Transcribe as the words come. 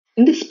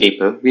In this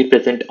paper, we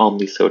present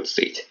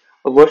OmniSearchSage,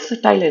 a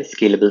versatile and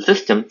scalable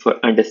system for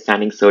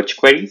understanding search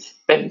queries,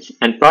 pins,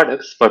 and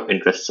products for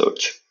Pinterest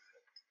search.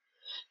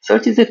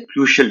 Search is a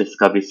crucial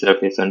discovery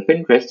surface on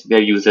Pinterest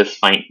where users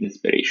find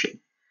inspiration.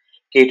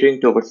 Catering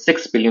to over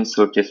 6 billion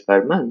searches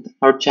per month,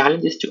 our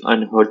challenge is to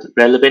unearth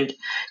relevant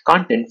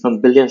content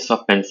from billions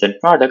of pins and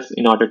products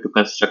in order to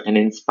construct an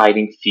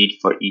inspiring feed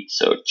for each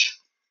search.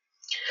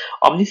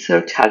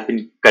 OmniSearch has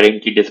been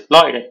currently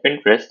deployed at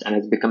Pinterest and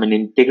has become an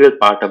integral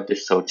part of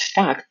this search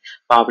stack,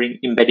 powering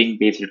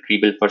embedding-based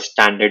retrieval for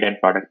standard and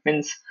product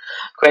pins,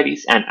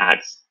 queries, and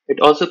ads. It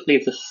also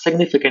plays a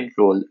significant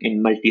role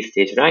in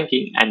multi-stage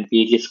ranking and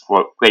various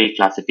query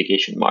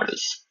classification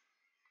models.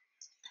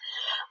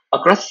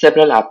 Across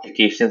several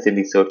applications in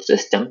the search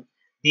system,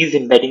 these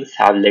embeddings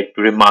have led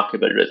to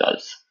remarkable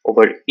results.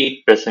 Over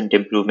 8%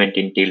 improvement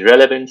in tail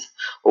relevance,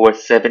 over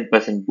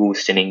 7%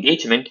 boost in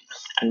engagement,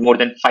 and more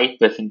than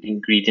 5%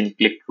 increase in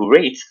click-through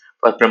rates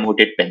for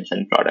promoted pins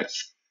and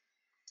products.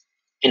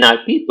 In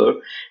our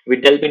paper,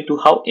 we delve into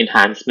how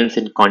enhancements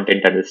in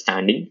content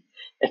understanding,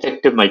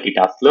 effective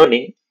multitask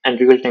learning, and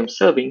real-time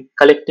serving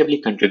collectively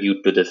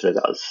contribute to these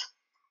results.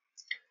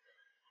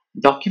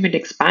 Document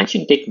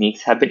expansion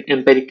techniques have been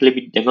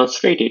empirically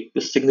demonstrated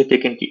to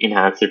significantly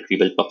enhance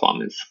retrieval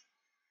performance.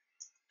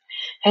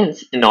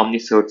 Hence, in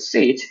OmniSearch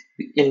Sage,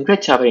 we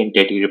enrich our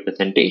entity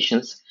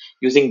representations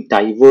using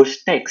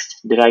diverse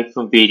text derived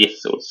from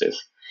various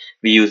sources.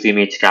 We use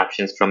image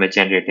captions from a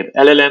generative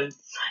LLM,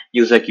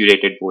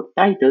 user-curated board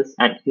titles,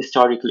 and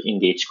historical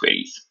engaged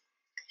queries.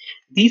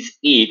 These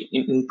aid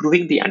in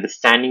improving the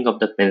understanding of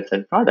the pins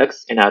and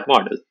products in our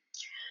model.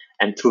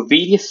 And through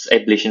various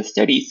ablation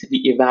studies, we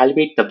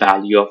evaluate the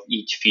value of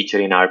each feature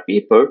in our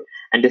paper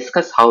and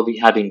discuss how we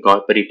have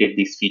incorporated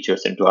these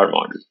features into our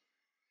model.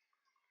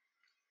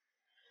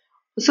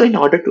 So, in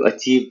order to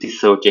achieve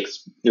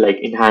the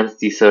enhance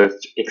the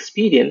search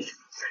experience,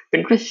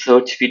 Pinterest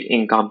search feed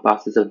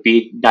encompasses a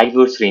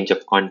diverse range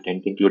of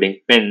content,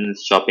 including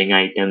pins, shopping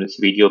items,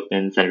 video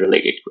pins, and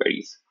related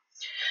queries.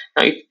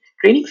 Now, if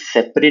training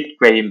separate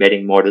query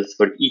embedding models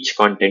for each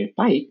content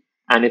type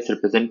and its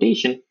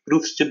representation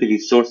proves to be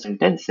resource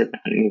intensive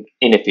and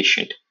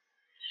inefficient.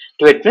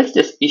 To address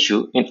this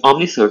issue, in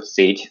OmniSearch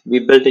Sage,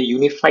 we built a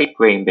unified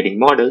query embedding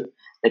model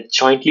that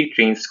jointly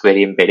trains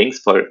query embeddings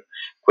for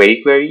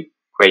query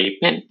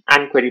pin,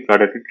 and query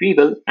product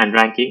retrieval and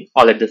ranking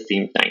all at the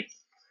same time.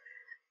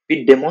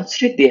 We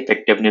demonstrate the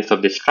effectiveness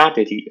of this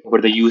strategy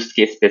over the use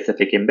case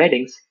specific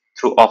embeddings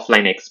through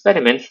offline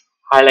experiments,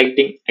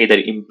 highlighting either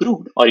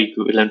improved or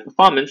equivalent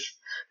performance,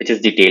 which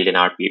is detailed in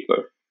our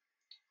paper.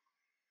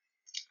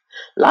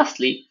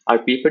 Lastly, our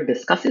paper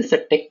discusses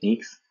the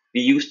techniques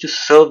we use to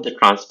serve the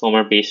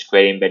transformer-based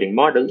query embedding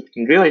model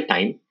in real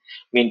time,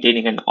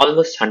 maintaining an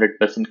almost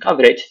 100%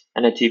 coverage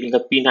and achieving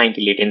a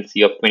P90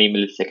 latency of 20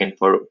 milliseconds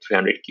for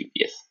 300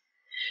 QPS.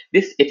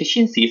 This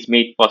efficiency is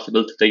made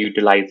possible through the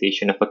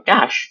utilization of a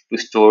cache to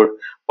store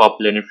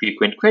popular and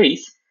frequent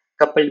queries,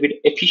 coupled with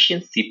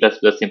efficient C++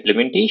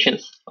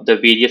 implementations of the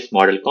various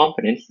model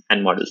components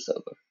and model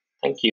server. Thank you.